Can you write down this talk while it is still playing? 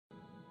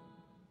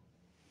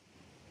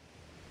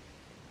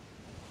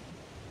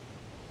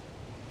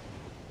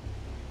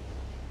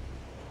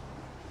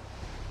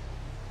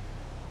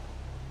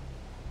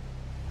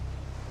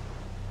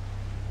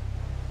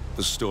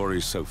the story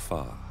so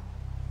far.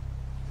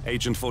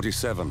 Agent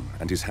 47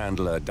 and his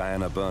handler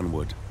Diana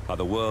Burnwood are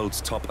the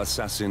world's top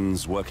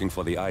assassins working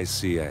for the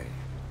ICA.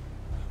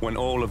 When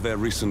all of their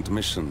recent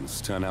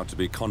missions turn out to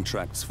be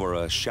contracts for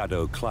a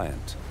shadow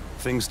client,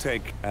 things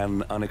take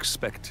an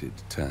unexpected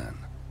turn.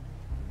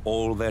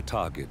 All their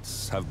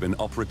targets have been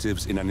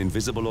operatives in an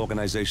invisible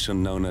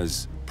organization known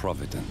as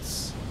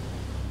Providence.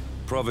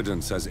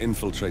 Providence has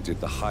infiltrated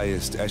the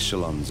highest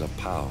echelons of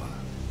power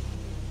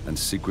and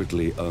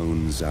secretly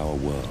owns our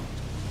world.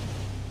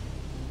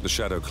 The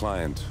shadow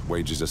client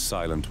wages a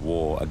silent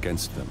war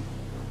against them.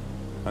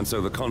 And so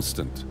the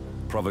Constant,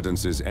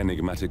 Providence's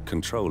enigmatic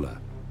controller,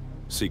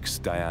 seeks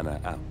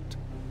Diana out.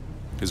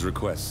 His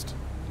request: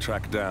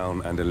 track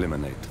down and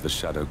eliminate the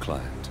shadow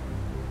client.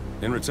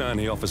 In return,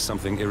 he offers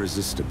something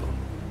irresistible: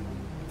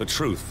 the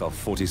truth of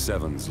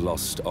 47's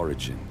lost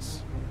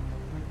origins.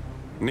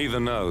 Neither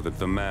know that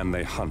the man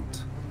they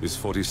hunt is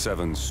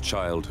 47's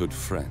childhood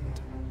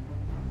friend.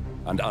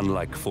 And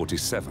unlike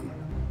 47,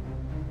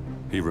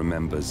 he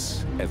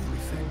remembers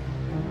everything.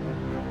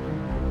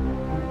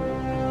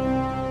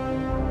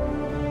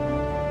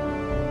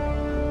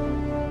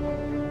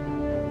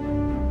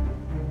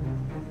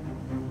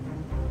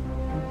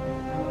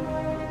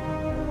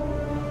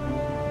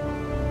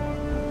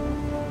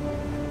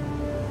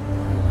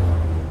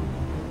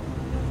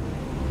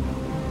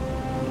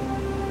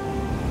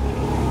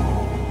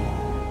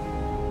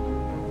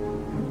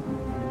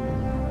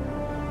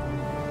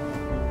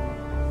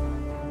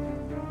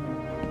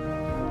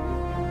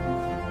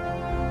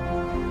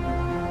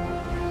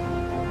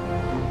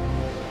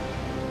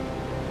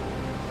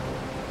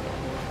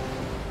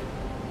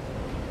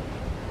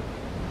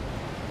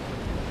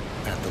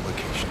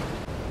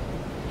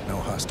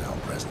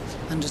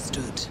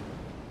 Understood.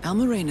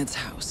 Alma Reynard's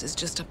house is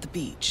just up the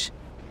beach.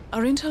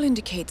 Our intel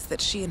indicates that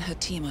she and her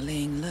team are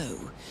laying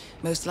low,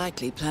 most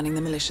likely planning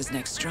the militia's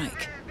next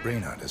strike.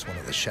 Reynard is one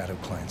of the Shadow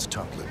Client's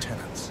top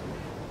lieutenants,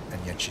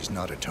 and yet she's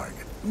not a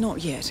target.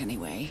 Not yet,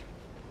 anyway.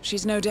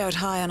 She's no doubt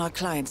high on our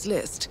client's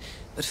list,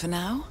 but for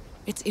now,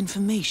 it's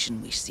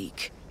information we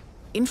seek.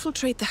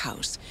 Infiltrate the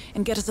house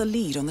and get us a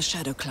lead on the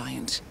Shadow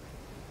Client.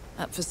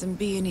 Up for some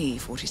B&E,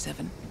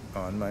 47?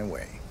 On my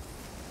way.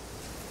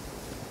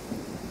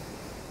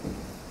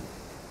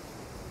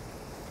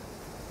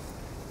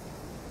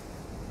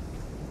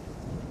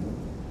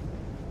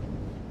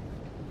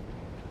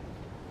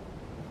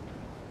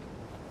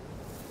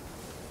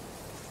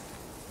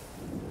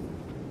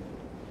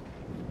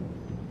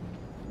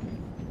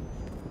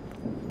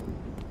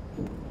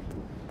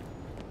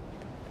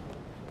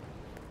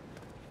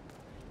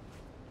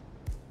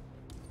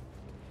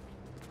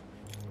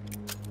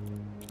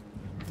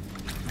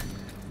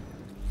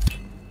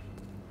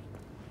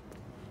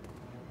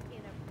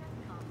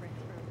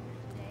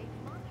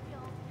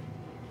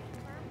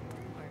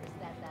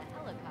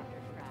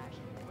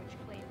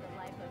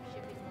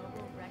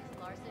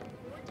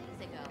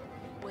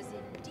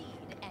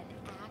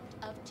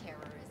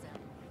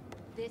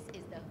 This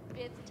is the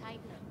 5th titan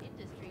of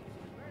industry to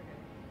be murdered.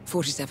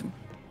 47.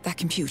 That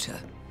computer.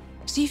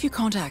 See if you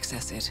can't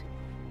access it.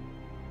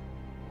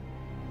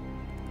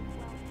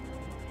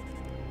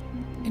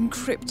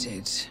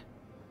 Encrypted.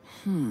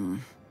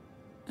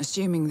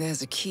 Assuming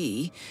there's a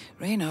key,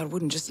 Reynard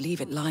wouldn't just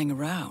leave it lying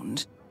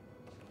around.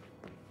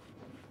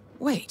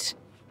 Wait.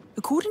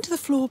 According to the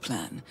floor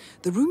plan,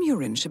 the room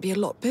you're in should be a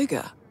lot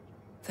bigger.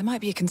 There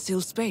might be a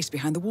concealed space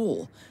behind the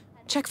wall.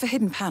 Check for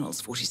hidden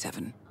panels,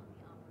 47.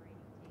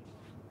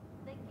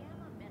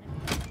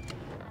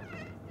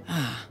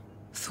 Ah,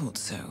 thought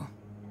so.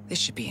 This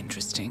should be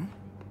interesting.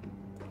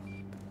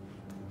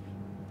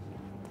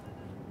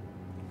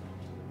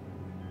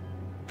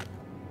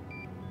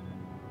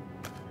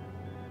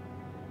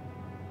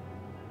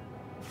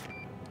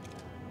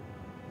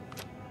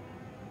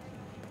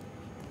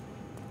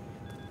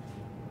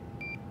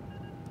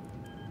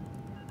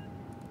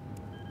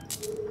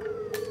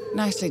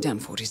 Nicely done,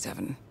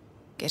 47.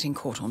 Getting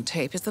caught on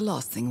tape is the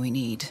last thing we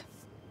need.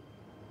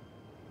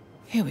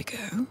 Here we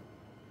go.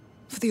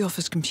 For the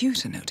office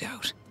computer, no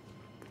doubt.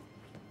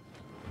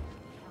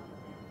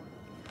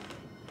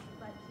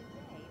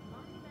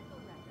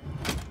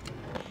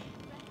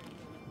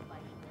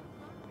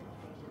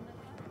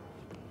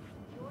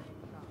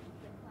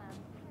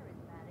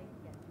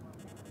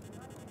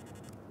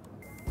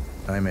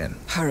 I'm in.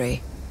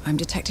 Hurry. I'm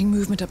detecting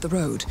movement up the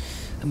road.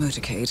 A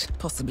motorcade,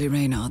 possibly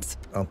Reynard's.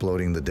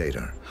 Uploading the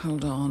data.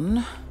 Hold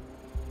on.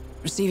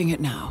 Receiving it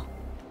now.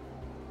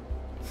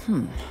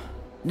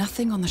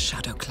 Nothing on the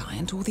Shadow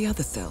Client or the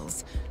other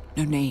cells.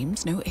 No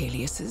names, no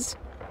aliases.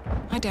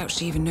 I doubt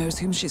she even knows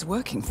whom she's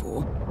working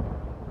for.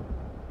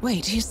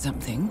 Wait, here's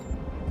something.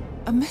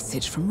 A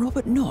message from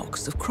Robert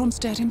Knox of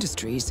Kronstadt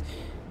Industries.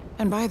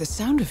 And by the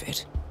sound of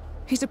it,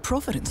 he's a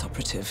Providence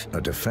operative.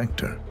 A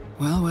defector.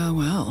 Well, well,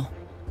 well.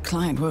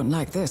 Client won't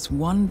like this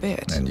one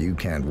bit. And you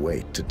can't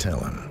wait to tell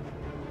him.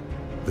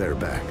 They're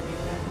back.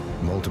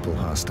 Multiple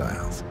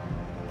hostiles.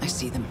 I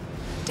see them.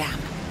 Damn.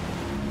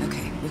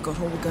 Okay, we've got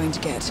all we're going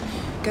to get.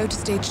 Go to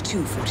stage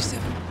 2,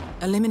 47.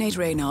 Eliminate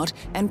Reynard,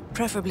 and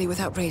preferably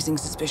without raising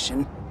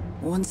suspicion.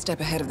 One step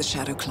ahead of the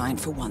Shadow Client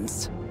for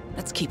once.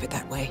 Let's keep it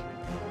that way.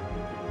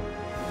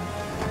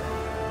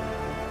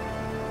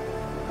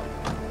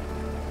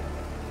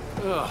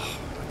 Ugh,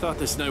 I thought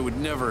this night would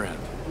never end.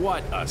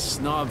 What a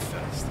snob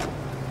fest.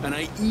 And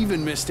I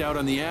even missed out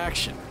on the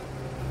action.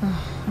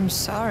 I'm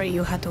sorry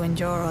you had to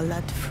endure all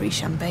that free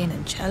champagne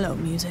and cello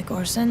music,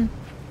 Orson.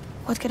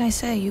 What can I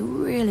say? You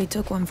really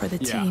took one for the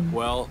team. Yeah,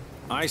 well,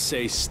 I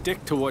say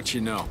stick to what you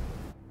know.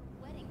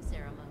 Wedding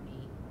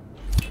ceremony.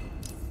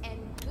 And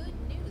good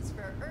news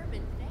for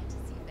urban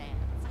fantasy fans.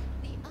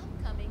 The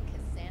upcoming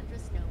Cassandra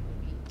Snow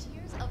movie,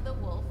 Tears of the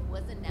Wolf,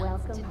 was announced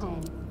Welcome today.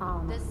 home,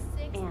 Alma. The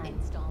sixth And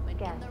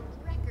installment in guests.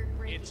 the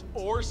record-breaking It's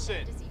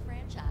Orson. fantasy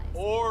franchise.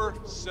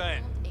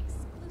 Orson. Filmed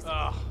exclusively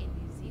Ugh, in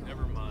New Zealand.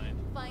 never mind.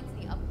 Finds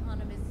the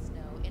eponymous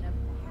Snow in a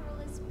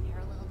perilous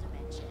parallel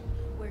dimension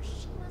where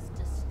she must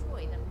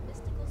destroy the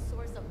mystical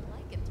source of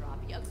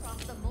lycanthropy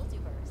across the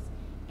multiverse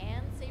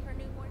and save her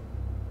newborn.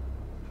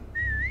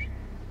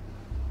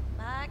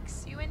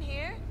 Max, you in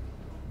here?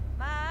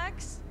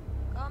 Max,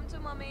 come to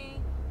mommy.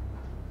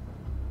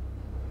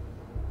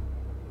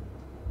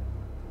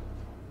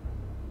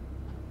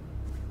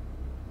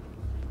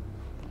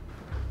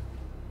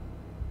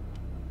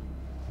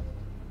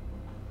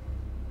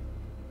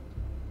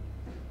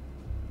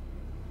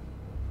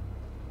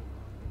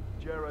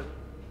 Jared,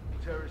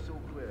 terrace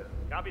all clear.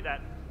 Copy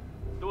that.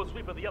 Do a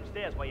sweep of the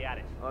upstairs while you're at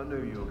it. I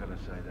knew you were gonna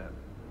say that.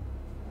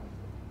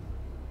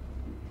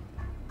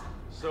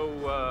 So,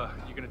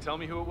 you gonna tell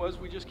me who it was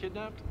we just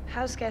kidnapped?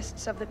 House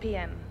guests of the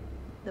PM.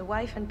 The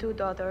wife and 2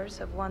 daughters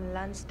of one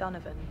Lance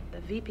Donovan, the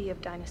VP of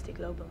Dynasty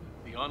Global.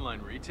 The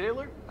online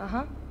retailer?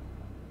 Uh-huh.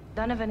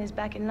 Donovan is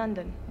back in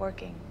London,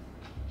 working.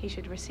 He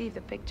should receive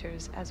the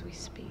pictures as we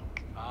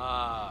speak.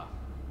 Ah,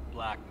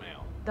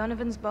 blackmail.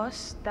 Donovan's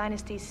boss,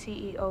 Dynasty's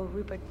CEO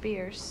Rupert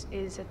Pierce,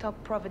 is a top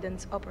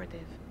Providence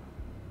operative.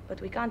 But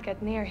we can't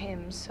get near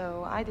him,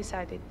 so I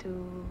decided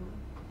to,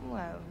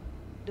 well,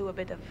 do a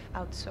bit of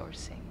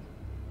outsourcing.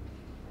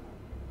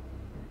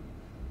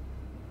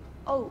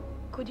 Oh,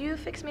 could you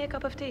fix me a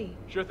cup of tea?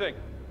 Sure thing.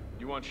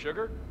 You want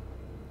sugar?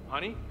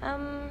 Honey?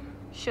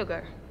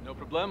 Sugar. No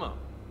problemo.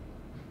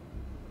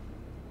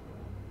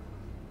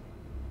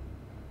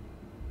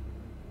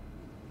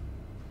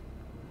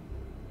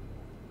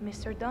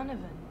 Mr.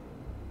 Donovan.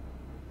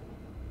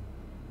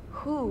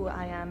 Who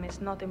I am is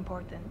not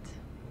important.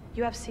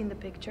 You have seen the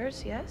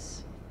pictures,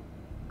 yes?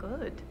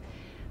 Good.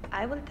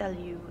 I will tell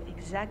you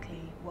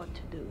exactly what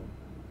to do.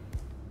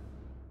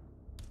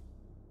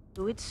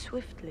 Do it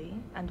swiftly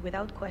and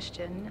without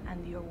question,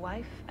 and your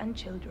wife and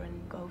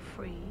children go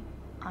free,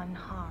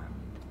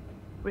 unharmed.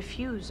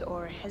 Refuse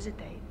or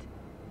hesitate,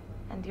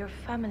 and your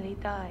family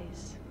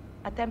dies.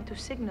 Attempt to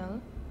signal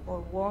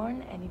or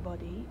warn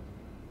anybody,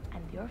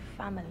 and your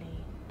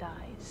family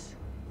dies.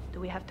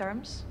 Do we have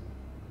terms?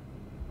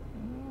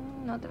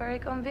 Not very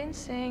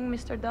convincing,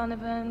 Mr.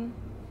 Donovan.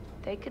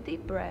 Take a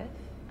deep breath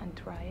and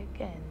try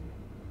again.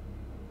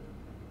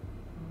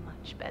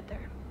 Much better.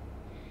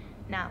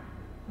 Now,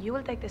 you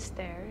will take the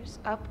stairs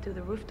up to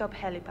the rooftop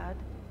helipad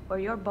where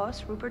your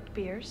boss, Rupert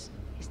Pierce,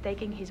 is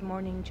taking his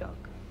morning jog.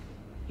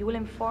 You will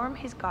inform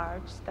his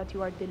guards that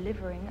you are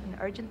delivering an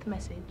urgent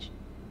message.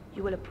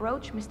 You will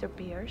approach Mr.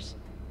 Pierce,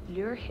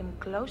 lure him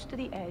close to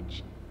the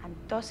edge, and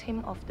toss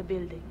him off the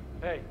building.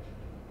 Hey,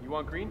 you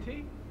want green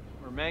tea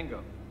or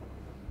mango?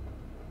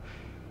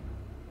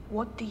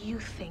 What do you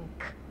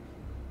think?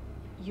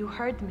 You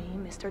heard me,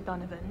 Mr.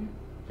 Donovan.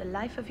 The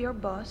life of your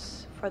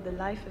boss for the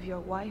life of your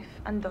wife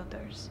and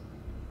daughters.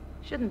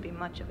 Shouldn't be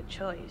much of a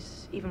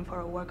choice, even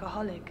for a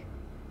workaholic.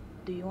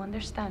 Do you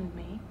understand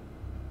me?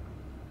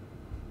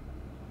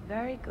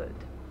 Very good.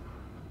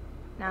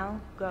 Now,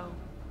 go.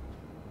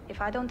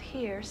 If I don't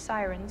hear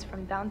sirens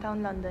from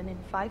downtown London in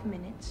 5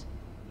 minutes,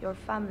 your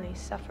family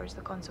suffers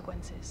the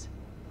consequences.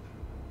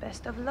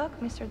 Best of luck,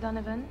 Mr.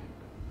 Donovan.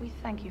 We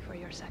thank you for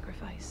your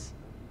sacrifice.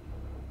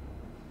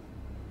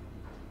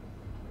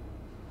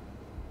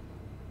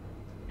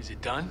 Is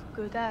it done?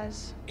 Good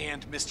as.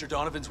 And Mr.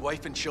 Donovan's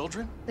wife and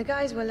children? The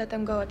guys will let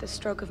them go at the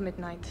stroke of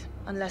midnight,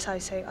 unless I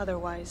say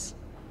otherwise.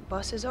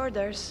 Boss's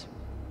orders.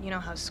 You know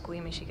how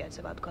squeamish he gets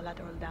about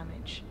collateral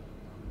damage.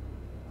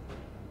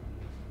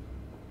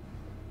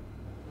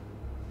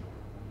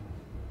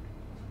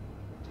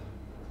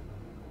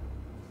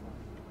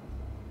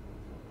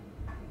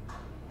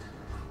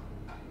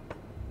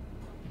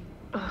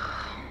 Ugh,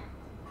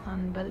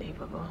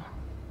 unbelievable.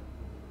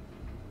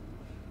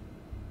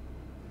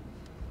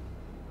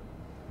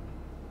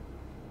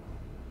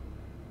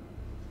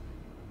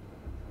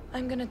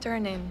 I'm gonna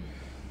turn in.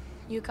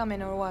 You come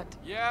in or what?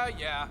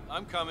 Yeah,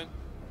 I'm coming.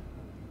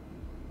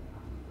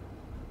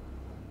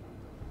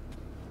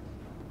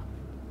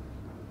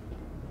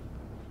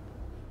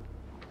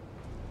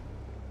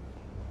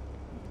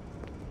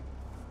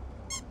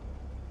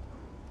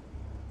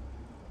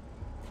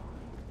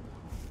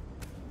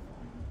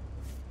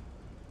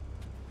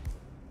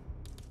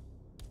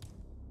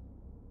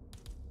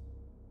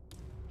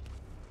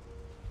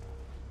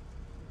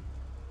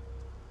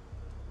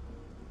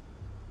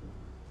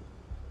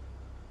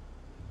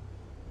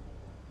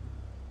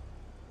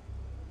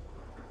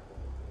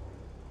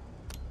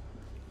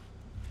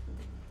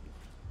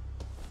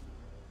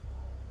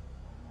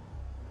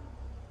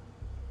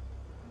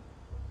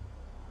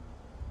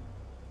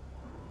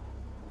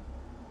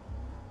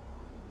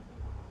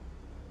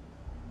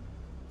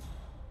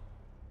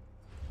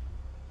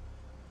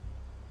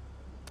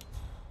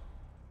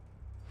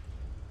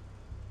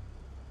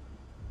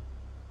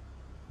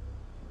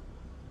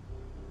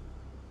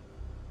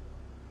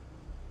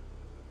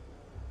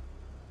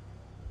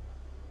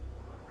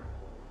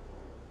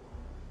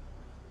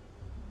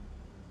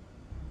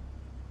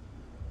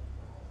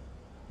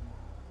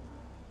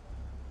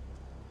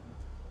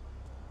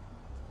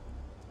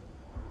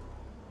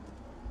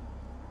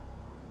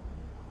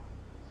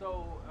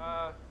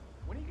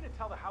 When are you gonna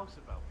tell the house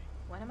about me?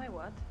 When am I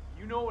what?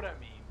 You know what I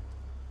mean.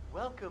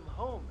 Welcome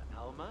home,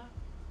 Alma.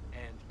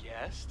 And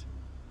guest.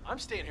 I'm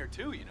staying here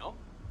too, you know.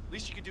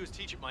 Least you could do is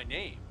teach it my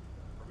name.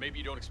 Or maybe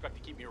you don't expect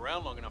to keep me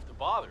around long enough to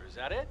bother, is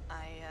that it?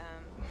 I,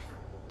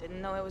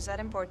 didn't know it was that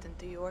important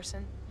to you,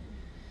 Orson.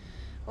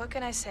 What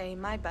can I say?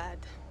 My bad.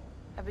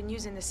 I've been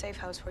using the safe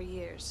house for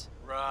years.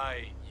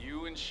 Right,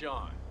 you and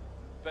Sean.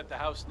 Bet the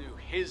house knew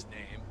his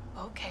name.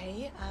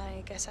 Okay,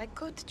 I guess I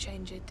could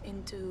change it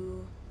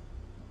into...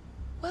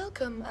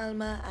 Welcome,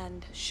 Alma,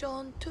 and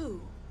Sean,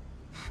 too.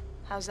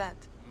 How's that?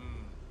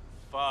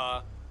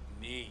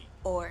 Funny.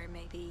 Or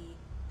maybe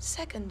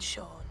Second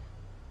Sean.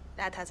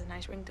 That has a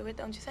nice ring to it,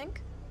 don't you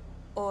think?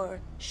 Or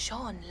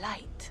Sean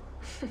Light.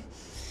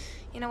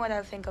 You know what,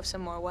 I'll think of some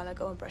more while I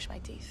go and brush my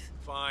teeth.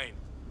 Fine.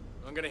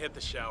 I'm gonna hit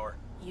the shower.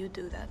 You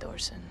do that,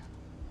 Orson.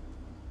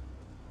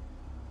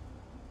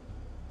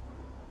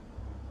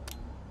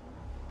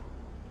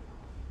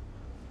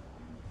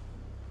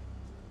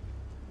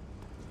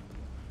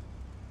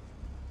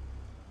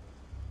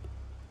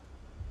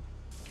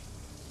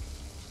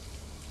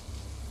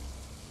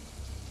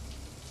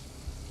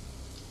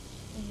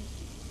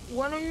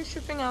 When are you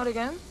shipping out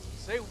again?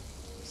 Say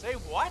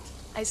what?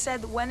 I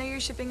said, when are you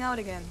shipping out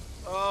again?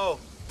 Oh,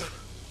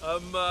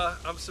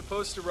 I'm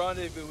supposed to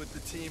rendezvous with the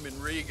team in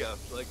Riga,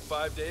 like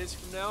 5 days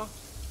from now.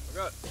 I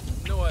got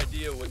no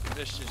idea what the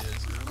mission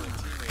is or who my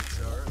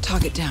teammates are.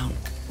 Target down.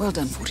 Well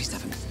done,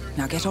 47.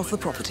 Now get off the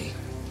property.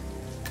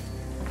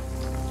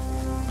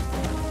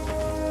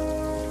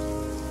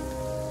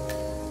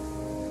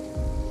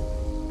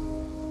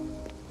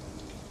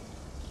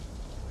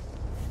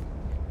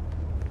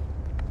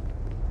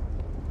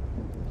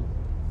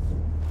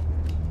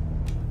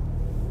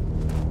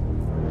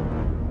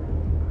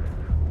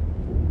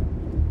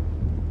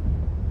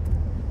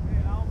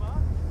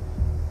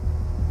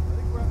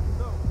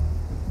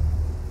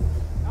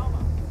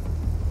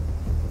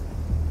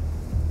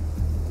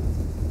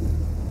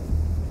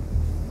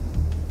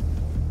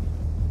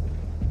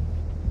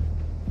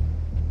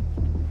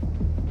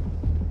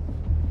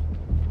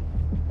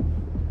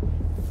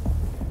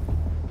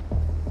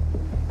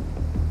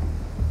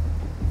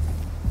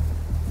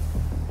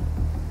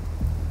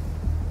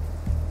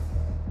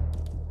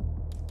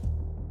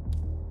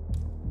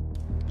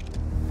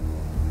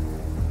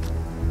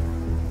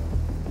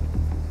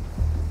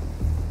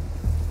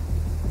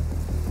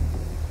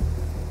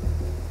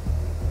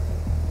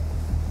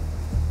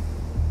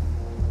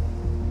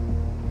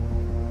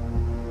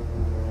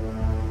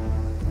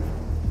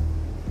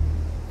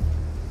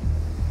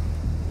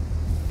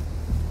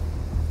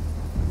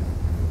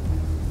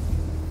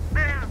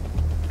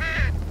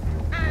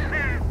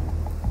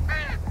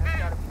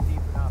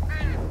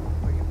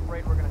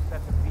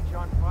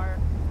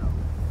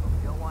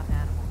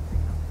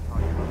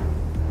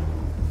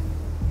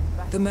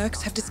 The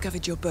Mercs have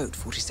discovered your boat,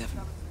 47.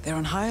 They're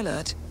on high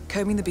alert,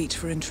 combing the beach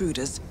for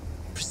intruders.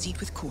 Proceed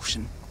with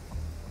caution.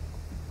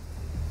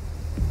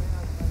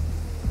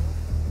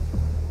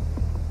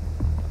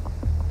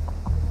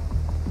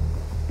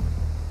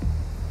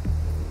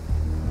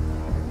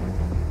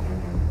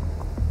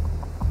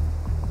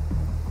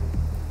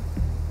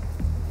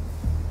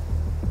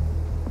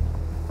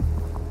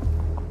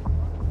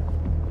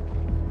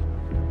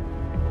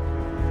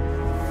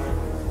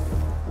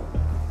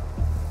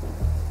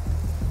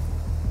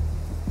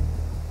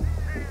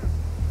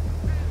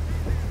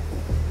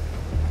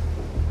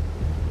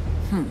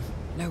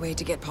 No way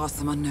to get past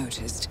them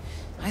unnoticed.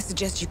 I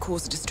suggest you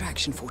cause a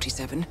distraction,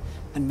 47,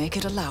 and make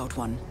it a loud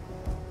one.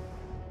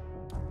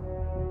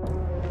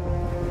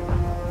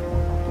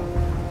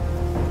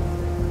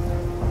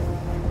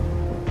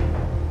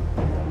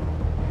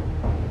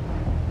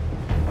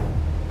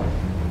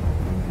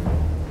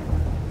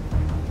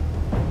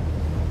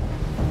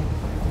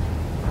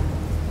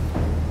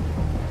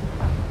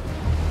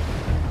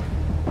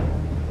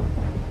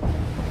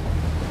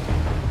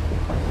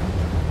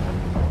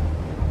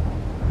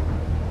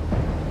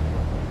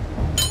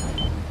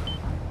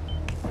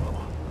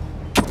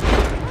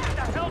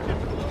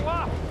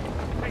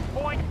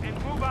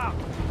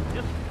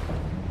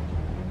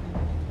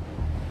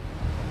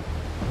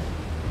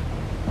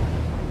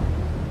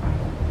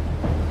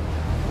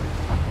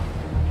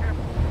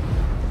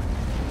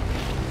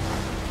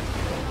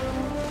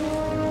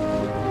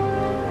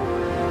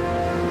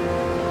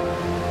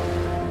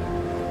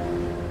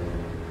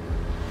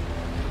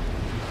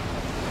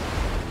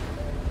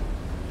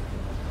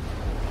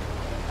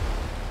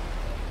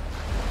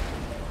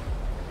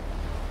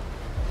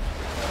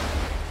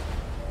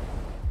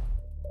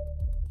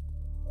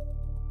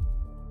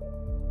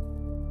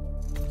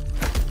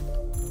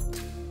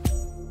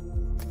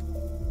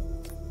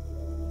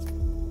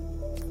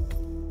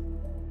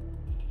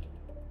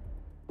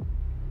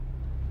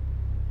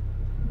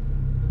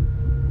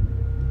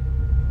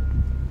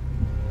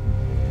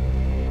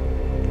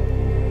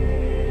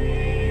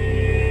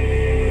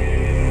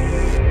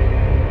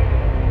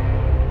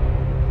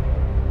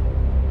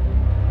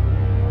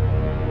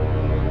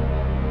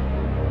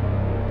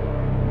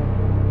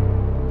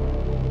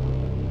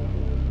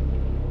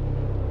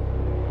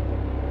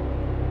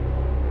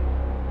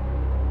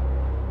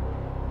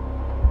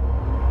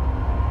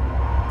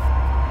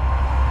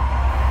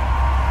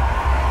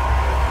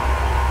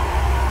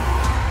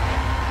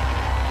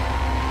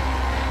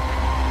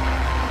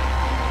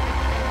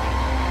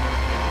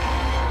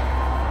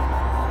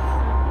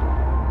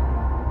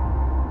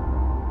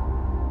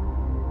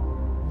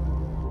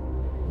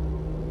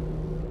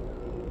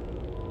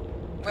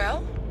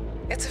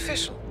 It's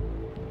official.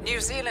 New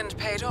Zealand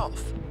paid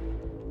off.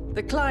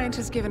 The client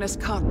has given us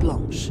carte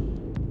blanche.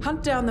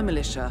 Hunt down the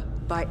militia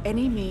by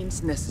any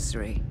means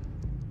necessary.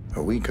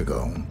 A week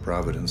ago,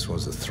 Providence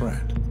was a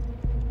threat.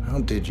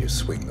 How did you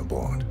swing the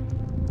board?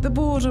 The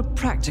board are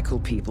practical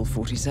people,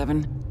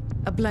 47.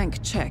 A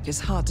blank check is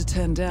hard to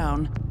turn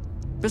down.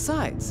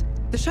 Besides,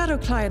 the Shadow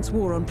Client's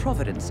war on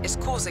Providence is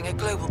causing a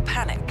global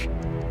panic.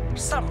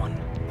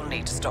 Someone will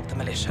need to stop the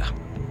militia.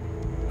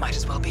 Might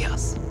as well be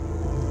us.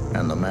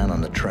 And the man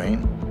on the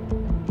train?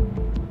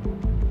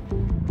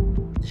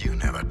 You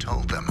never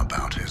told them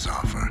about his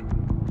offer.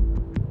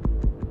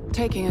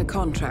 Taking a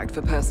contract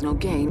for personal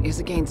gain is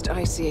against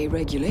ICA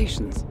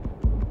regulations.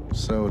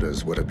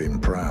 Sodas would have been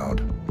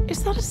proud.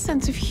 Is that a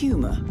sense of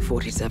humor,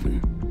 47?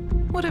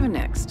 Whatever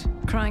next?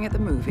 Crying at the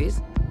movies?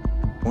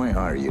 Why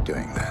are you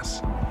doing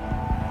this?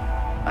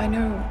 I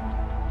know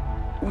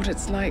what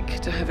it's like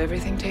to have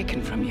everything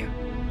taken from you.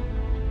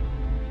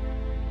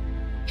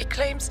 He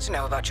claims to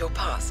know about your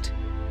past.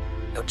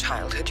 Your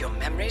childhood, your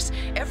memories,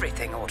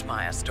 everything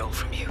Ortmeyer stole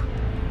from you.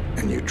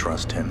 And you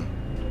trust him?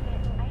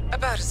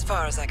 About as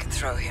far as I can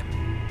throw him.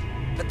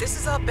 But this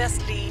is our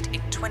best lead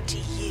in 20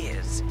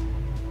 years.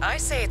 I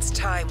say it's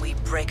time we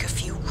break a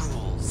few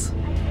rules.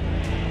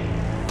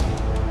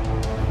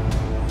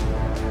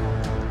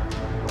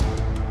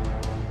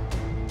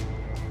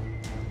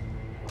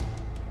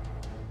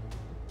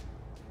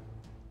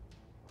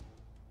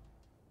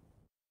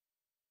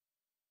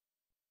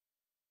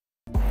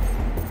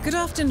 Good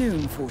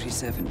afternoon,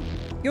 47.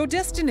 Your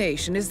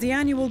destination is the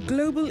annual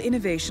Global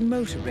Innovation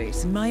Motor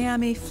Race in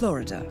Miami,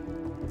 Florida.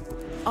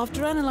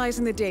 After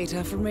analyzing the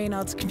data from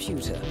Reynard's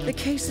computer, the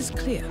case is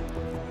clear.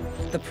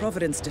 The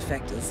Providence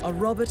defectors are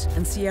Robert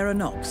and Sierra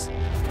Knox,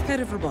 head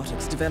of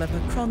robotics developer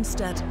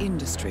Kronstadt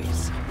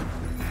Industries.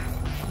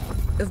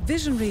 A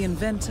visionary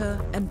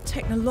inventor and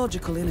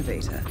technological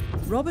innovator,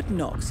 Robert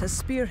Knox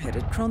has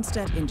spearheaded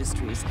Kronstadt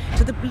Industries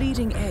to the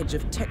bleeding edge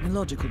of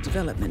technological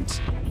development.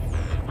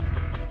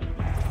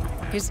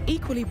 His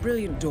equally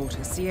brilliant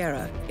daughter,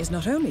 Sierra, is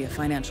not only a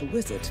financial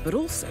wizard, but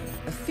also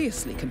a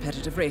fiercely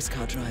competitive race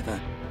car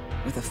driver,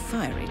 with a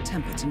fiery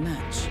temper to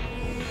match.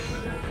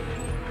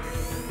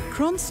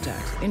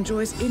 Kronstadt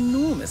enjoys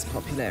enormous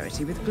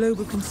popularity with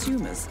global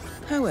consumers.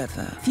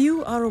 However,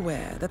 few are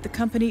aware that the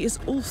company is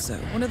also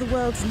one of the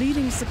world's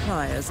leading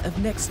suppliers of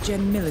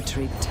next-gen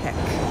military tech.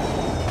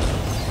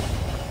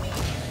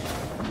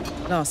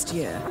 Last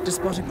year,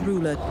 despotic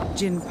ruler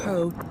Jin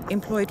Po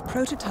employed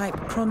prototype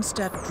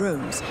Kronstadt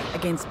drones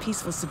against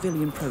peaceful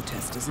civilian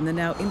protesters in the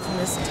now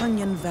infamous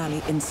Tunyon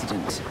Valley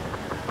incident.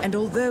 And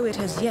although it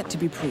has yet to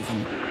be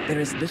proven, there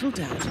is little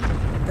doubt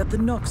that the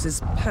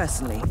Knoxes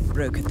personally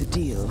brokered the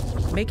deal,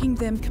 making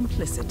them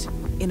complicit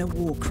in a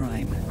war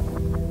crime.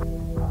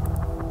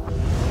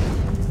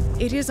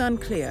 It is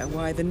unclear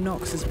why the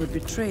Knoxes would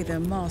betray their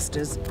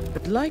masters,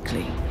 but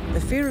likely the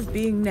fear of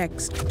being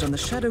next on the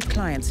Shadow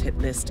Client's hit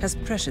list has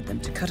pressured them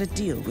to cut a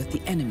deal with the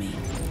enemy.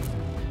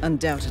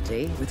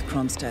 Undoubtedly, with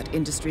Kronstadt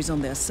Industries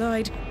on their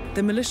side,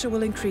 the militia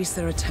will increase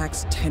their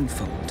attacks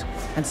tenfold.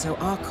 And so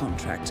our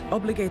contract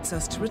obligates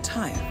us to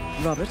retire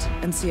Robert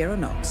and Sierra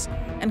Knox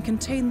and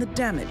contain the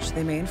damage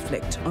they may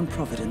inflict on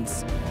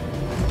Providence.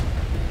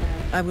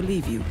 I will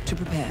leave you to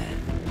prepare.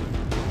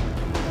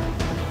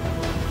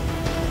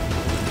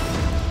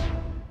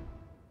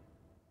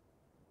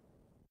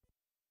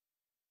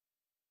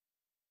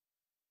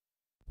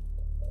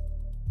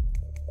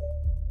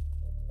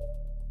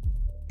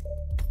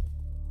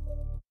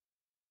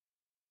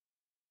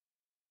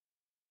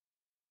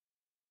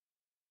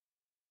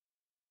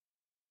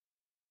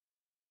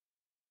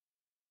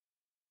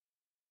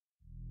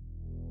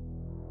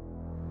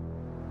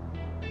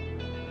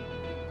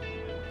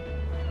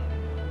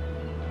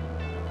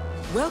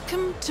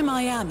 Welcome to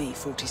Miami,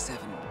 47.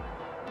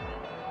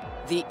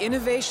 The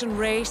innovation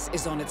race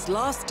is on its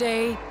last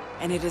day,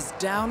 and it is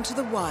down to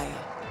the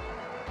wire.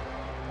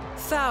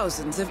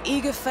 Thousands of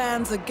eager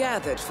fans are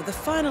gathered for the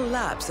final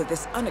laps of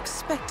this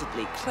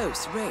unexpectedly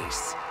close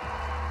race.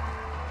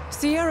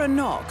 Sierra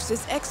Knox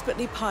is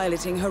expertly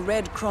piloting her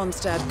red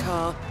Kronstadt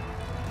car.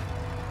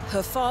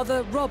 Her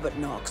father, Robert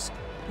Knox,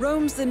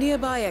 roams the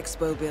nearby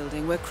expo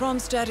building where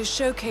Kronstadt is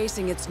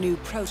showcasing its new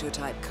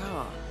prototype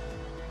car.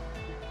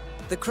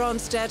 The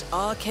Kronstadt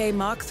RK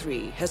Mark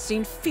III has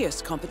seen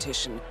fierce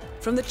competition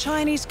from the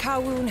Chinese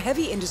Kowloon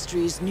Heavy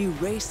Industries' new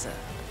racer.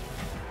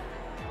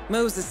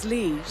 Moses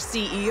Lee,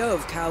 CEO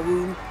of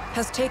Kowloon,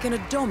 has taken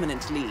a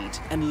dominant lead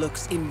and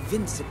looks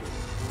invincible.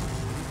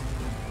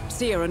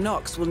 Sierra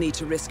Knox will need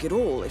to risk it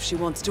all if she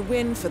wants to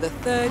win for the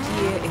third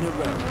year in a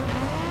row.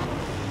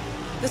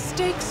 The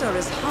stakes are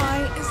as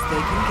high as they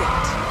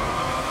can get.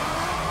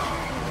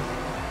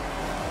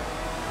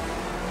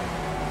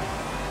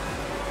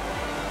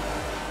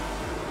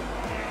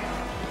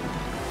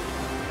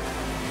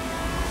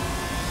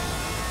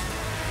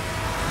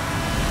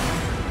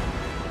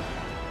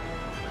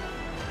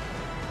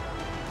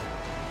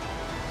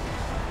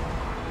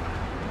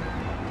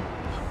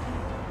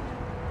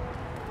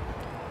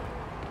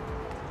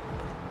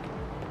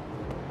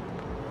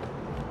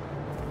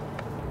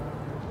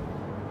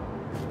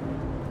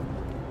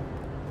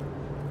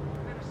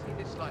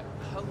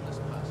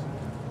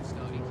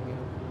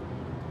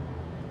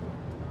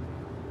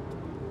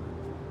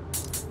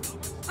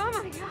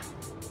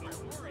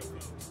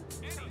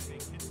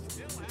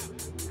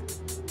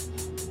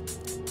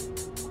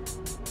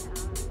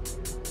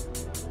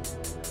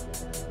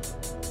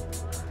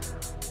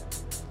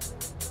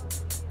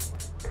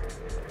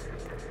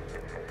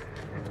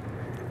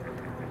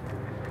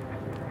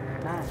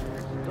 Man,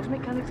 those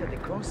mechanics at the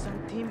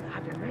Constant team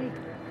have it made.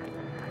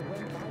 I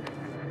went by.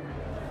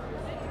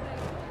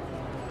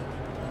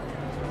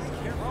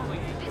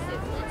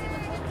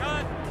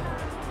 Cut!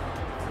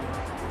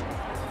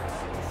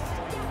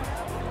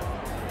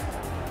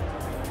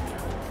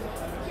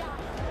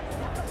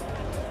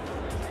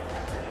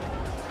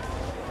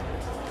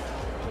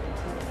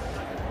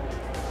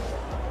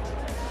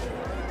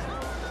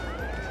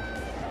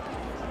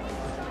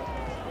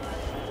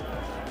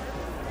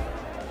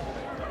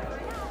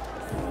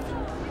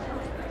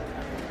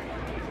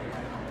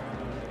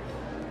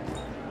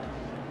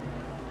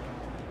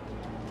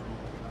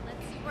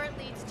 Let's see where it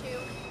leads to.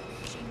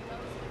 She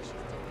knows what she's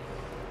doing.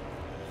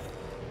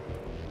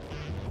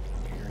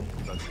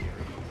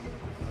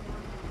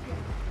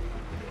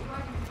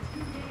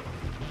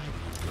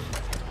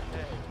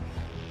 Hey,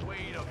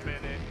 wait a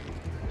minute.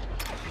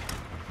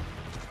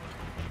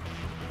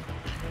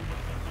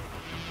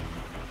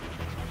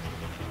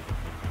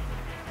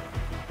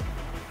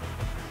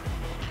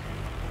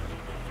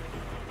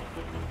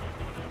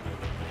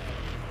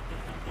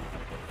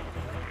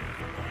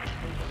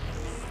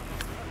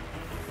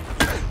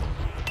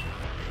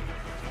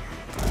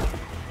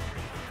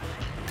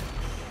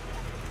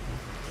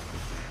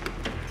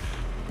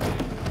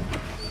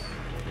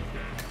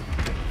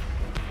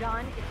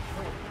 John, it's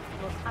Rick.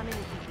 Look, I'm in the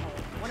detail.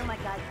 One of my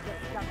guys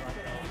gets stuck with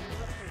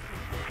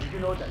Did you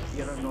know that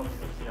Sierra Knox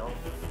herself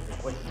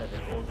requested that the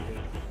whole state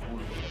be full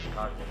of the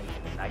cars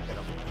and excited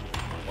of them?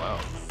 Wow.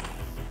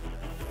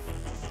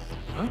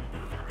 Huh?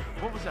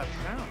 What was that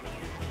sound?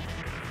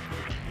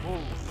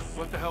 Whoa,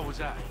 what the hell was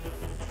that?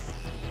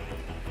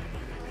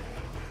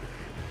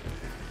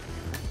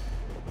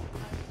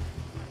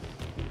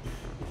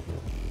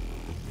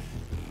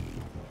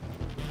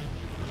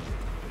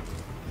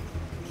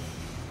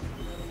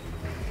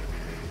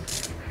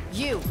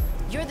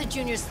 You're the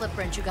junior slip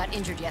wrench who got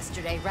injured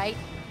yesterday, right?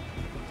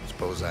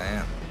 Suppose I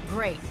am.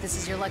 Great, this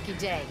is your lucky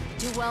day.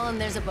 Do well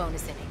and there's a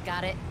bonus in it,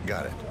 got it?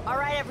 Got it. All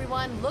right,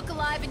 everyone, look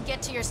alive and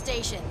get to your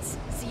stations.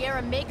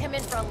 Sierra may come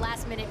in for a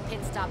last-minute pit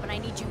stop, and I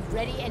need you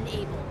ready and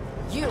able.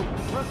 You,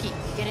 rookie,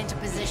 get into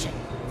position.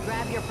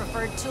 Grab your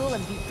preferred tool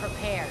and be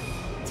prepared.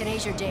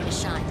 Today's your day to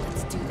shine.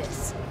 Let's do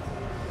this.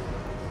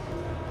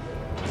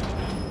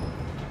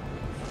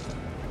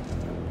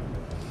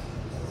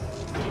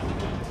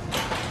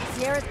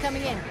 Sierra's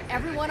coming in.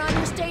 Everyone on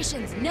your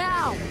stations,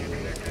 now!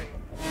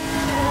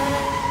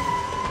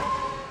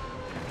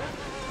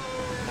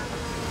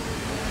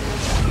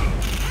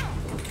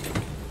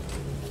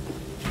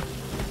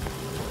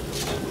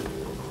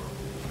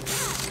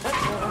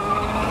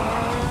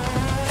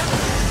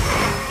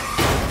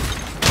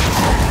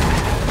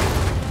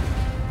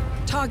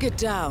 Target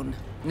down.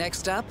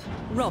 Next up,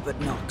 Robert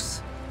Knox.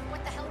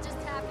 What the hell just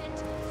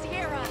happened?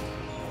 Sierra!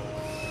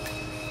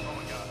 Oh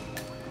my god.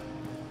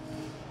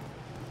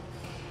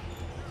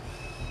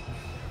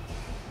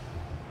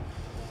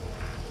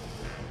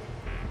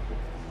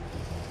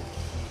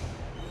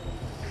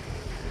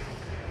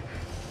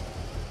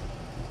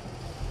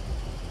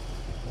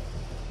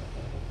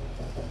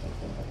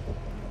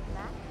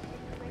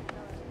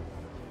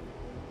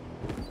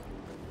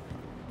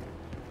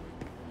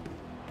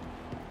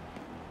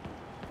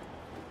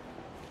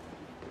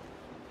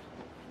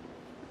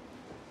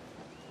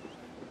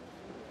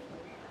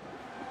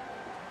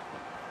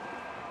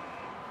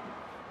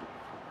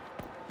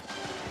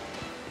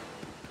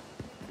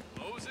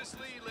 Moses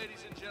Lee,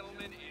 ladies and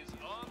gentlemen, is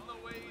on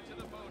the way to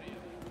the podium.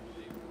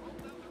 They've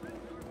rolled out the red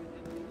carpet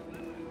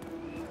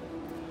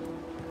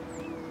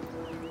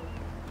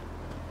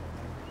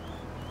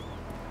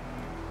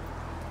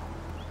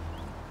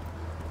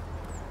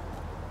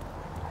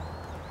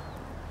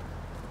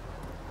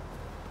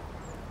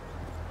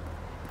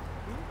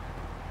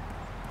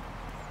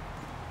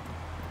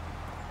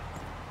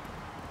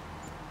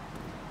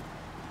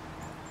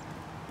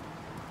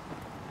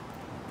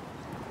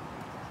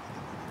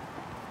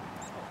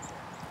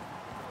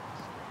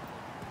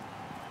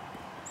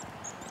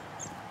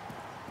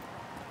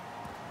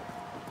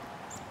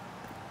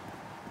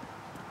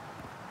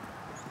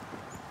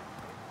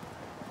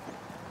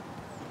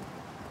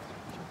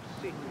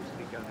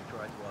Seriously going to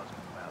try to ask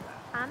him about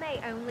that. I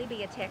may only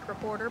be a tech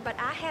reporter, but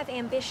I have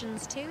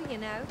ambitions too, you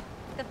know.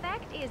 The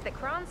fact is that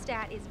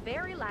Kronstadt is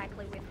very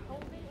likely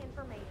withholding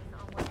information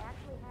on what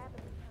actually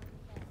happened.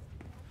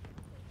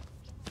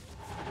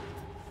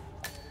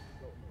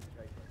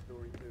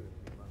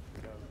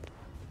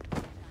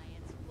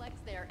 Giants flex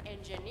their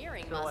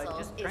engineering So I muscles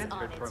just is on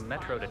transferred its from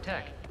Metro to final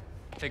Tech.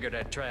 Figured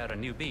I'd try out a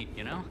new beat,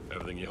 you know?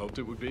 Everything you hoped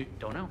it would be?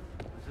 Don't know.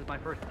 This is my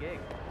first gig.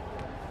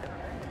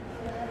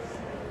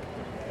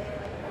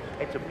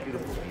 It's a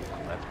beautiful vehicle,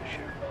 that's for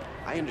sure.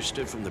 I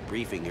understood from the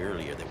briefing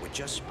earlier that we're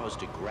just supposed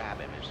to grab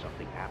him if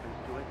something happens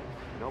to it.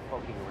 No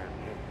poking around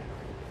the edges.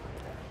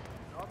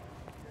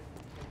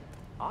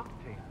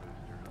 Octane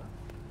booster, huh?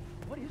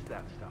 What is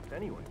that stuff,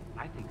 anyway?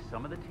 I think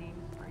some of the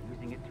teams are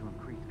using it to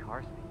increase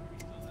car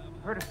speed.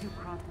 Heard a few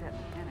Kronstadt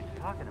mechanics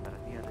talking about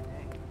it the other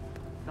day.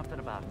 Something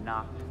about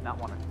Knox not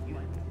wanting to use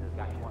it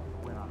because she wants to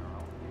win on her own.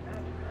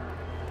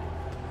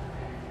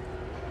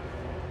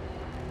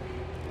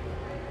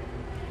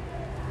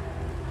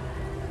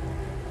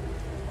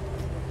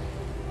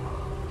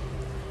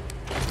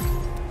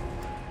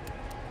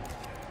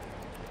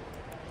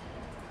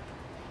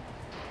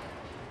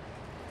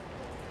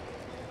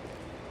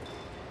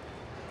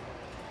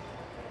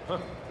 Huh.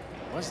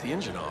 Why's the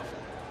engine off?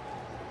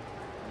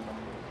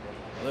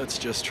 Let's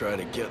just try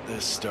to get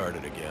this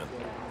started again.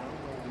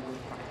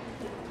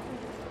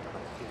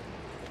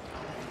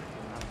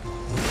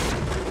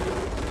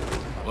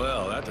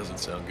 Well, that doesn't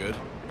sound good.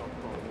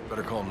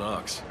 Better call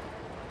Knox.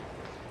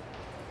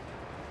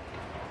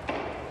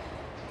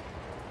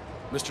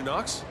 Mr.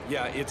 Knox?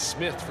 Yeah, it's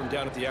Smith from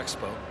down at the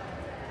expo.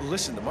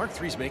 Listen, the Mark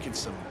III's making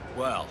some,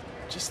 well,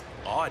 just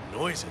odd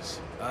noises.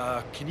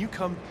 Can you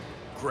come?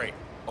 Great.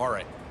 All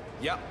right.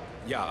 Yeah,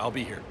 I'll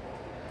be here.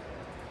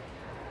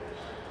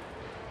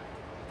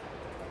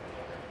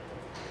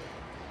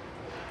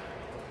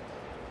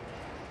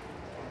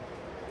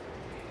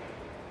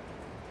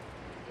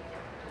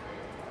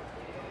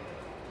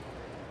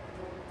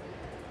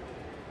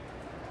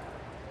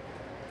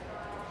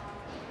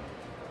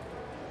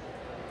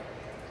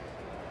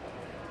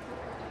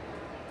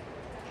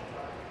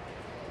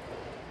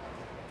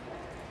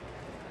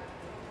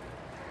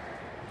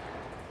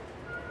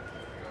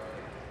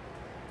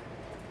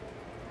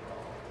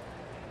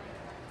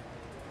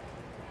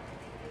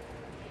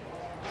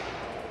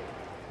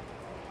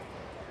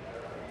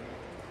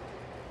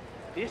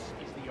 This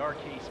is the RK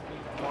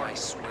Speed Mark. I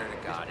swear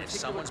to God, if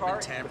someone's car,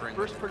 been tampering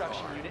the with first the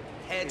production car, unit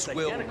heads is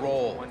will identical to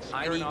roll. the one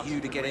I Sierra need Knox you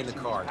to get in the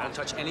Racing car. has Don't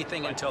touch passed,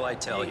 anything but until I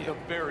tell being you. the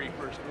very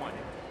first one.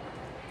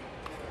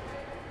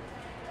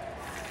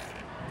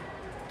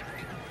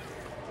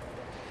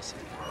 This is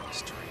very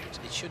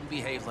strange. It shouldn't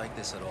behave like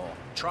this at all.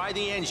 Try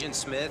the engine,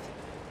 Smith.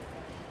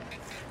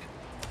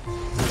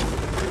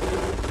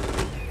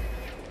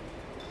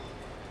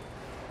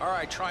 All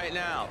right, try it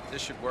now.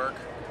 This should work.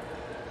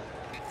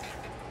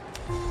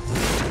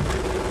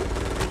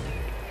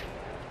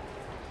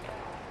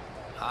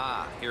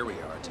 Ah, here we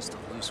are. Just a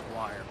loose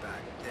wire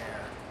back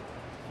there.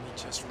 Let me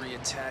just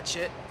reattach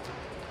it.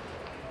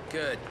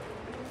 Good.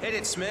 Hit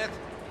it, Smith.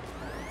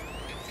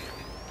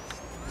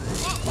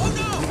 Oh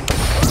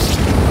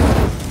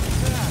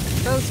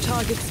no! Both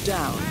targets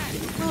down.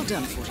 Well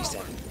done,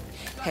 47.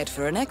 Head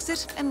for an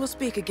exit, and we'll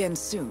speak again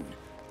soon.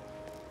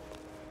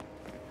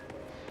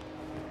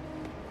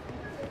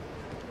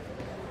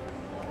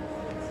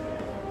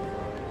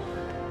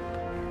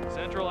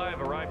 Central, I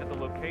have arrived at the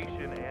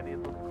location, and it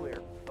looks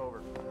clear.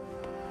 Over.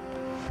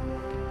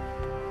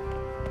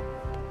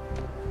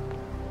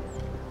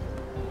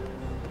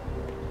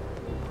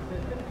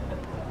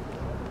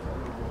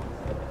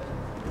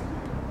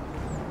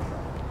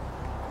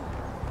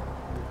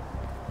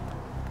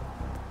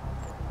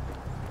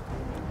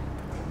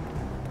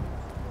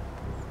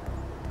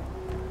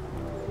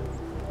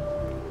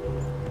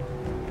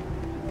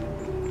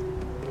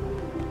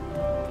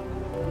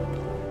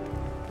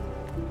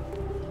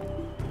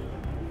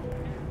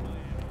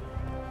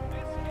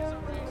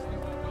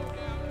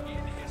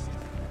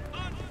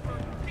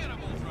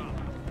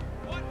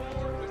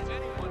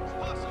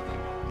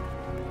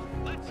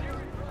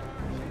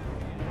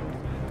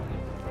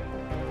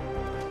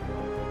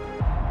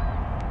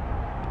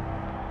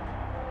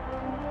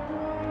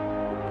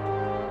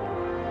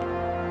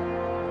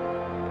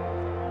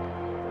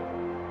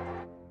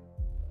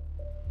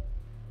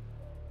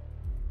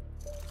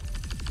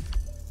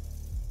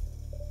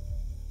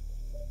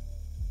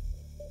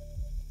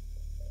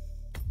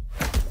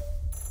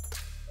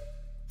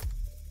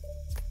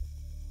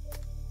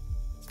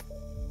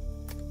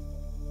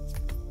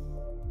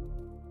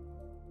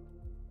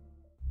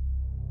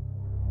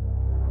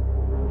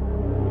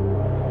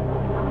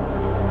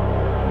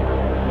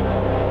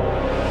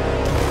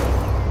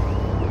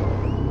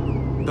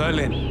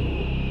 Berlin,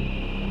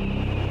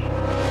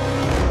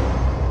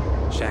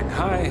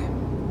 Shanghai,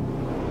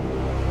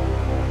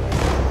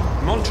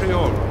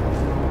 Montreal.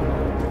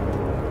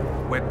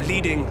 We're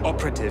bleeding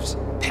operatives.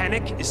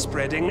 Panic is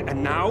spreading,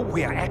 and now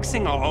we are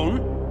axing our own?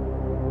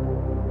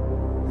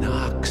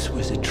 Knox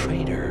was a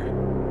traitor.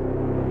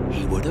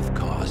 He would have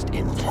caused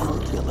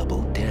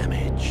incalculable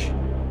damage.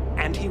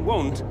 And he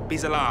won't be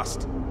the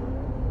last.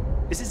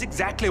 This is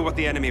exactly what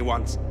the enemy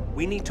wants.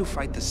 We need to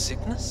fight the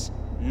sickness,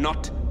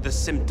 not the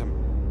symptom.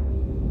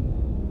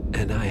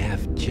 And I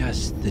have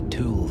just the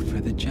tool for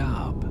the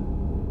job.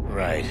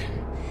 Right.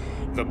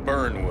 The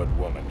Burnwood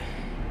woman.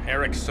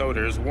 Eric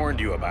Soders warned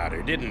you about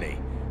her, didn't he?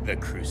 The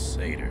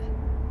Crusader.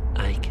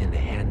 I can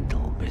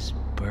handle Miss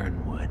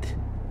Burnwood.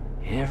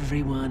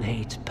 Everyone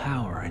hates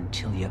power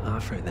until you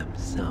offer them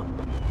some.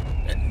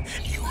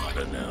 You ought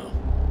to know.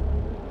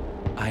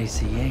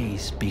 ICA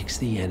speaks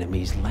the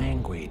enemy's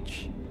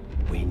language.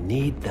 We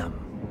need them.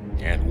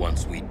 And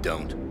once we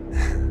don't?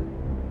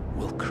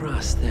 We'll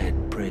cross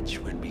that bridge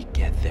when we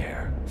get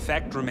there.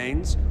 Fact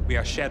remains, we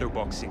are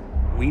shadowboxing.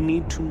 We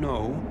need to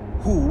know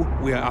who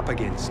we are up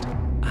against.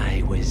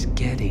 I was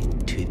getting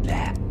to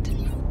that.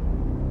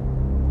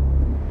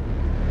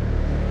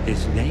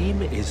 His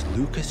name is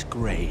Lucas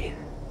Gray,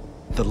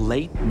 the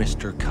late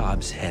Mr.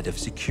 Cobb's head of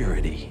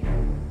security.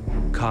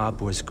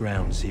 Cobb was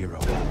ground zero,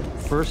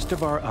 first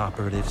of our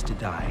operatives to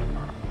die.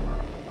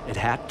 It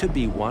had to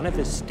be one of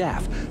his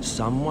staff,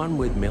 someone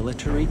with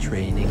military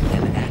training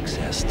and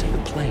access to the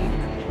plane.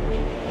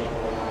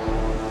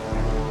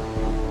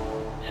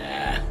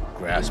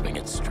 Grasping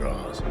at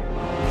straws.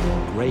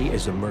 Gray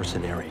is a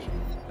mercenary,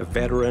 a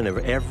veteran of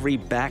every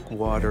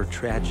backwater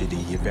tragedy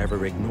you've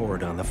ever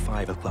ignored on the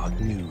 5 o'clock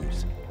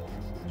news.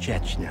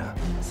 Chechnya,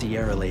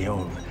 Sierra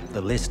Leone,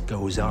 the list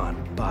goes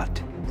on,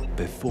 but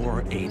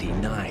before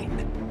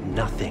 '89,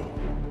 nothing.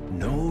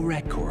 No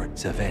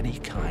records of any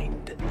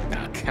kind.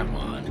 Ah, come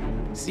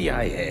on.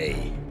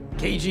 CIA,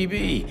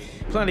 KGB,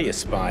 plenty of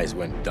spies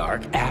went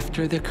dark.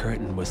 After the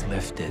curtain was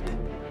lifted,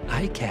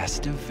 I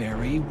cast a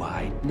very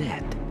wide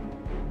net.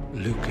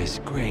 Lucas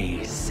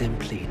Gray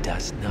simply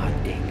does not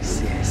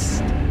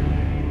exist.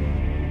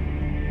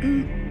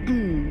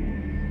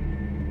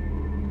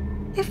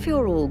 If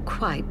you're all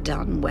quite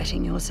done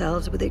wetting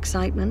yourselves with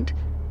excitement,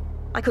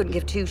 I couldn't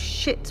give two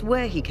shits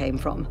where he came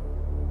from.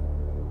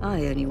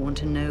 I only want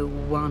to know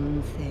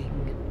one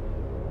thing.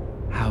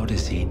 How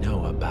does he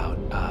know about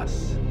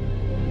us?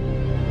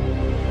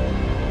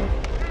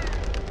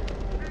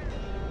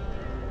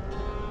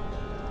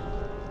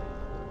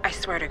 I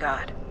swear to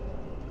God,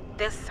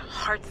 this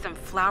hearts and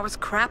flowers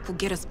crap will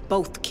get us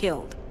both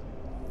killed.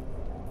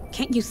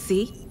 Can't you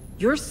see?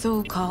 Your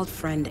so-called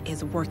friend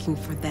is working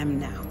for them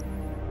now.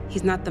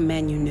 He's not the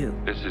man you knew.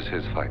 This is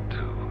his fight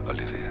too,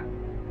 Olivia.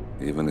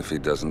 Even if he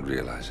doesn't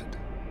realize it.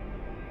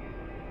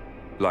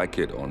 Like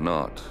it or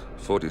not,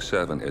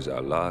 47 is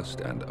our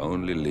last and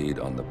only lead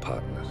on the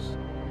partners.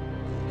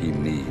 He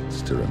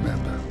needs to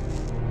remember.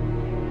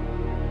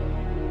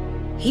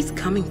 He's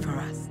coming for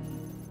us.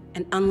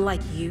 And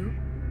unlike you,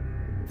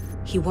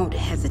 he won't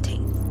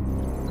hesitate.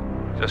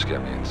 Just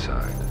get me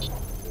inside.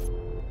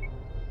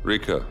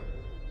 Rico,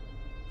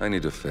 I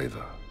need a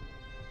favor.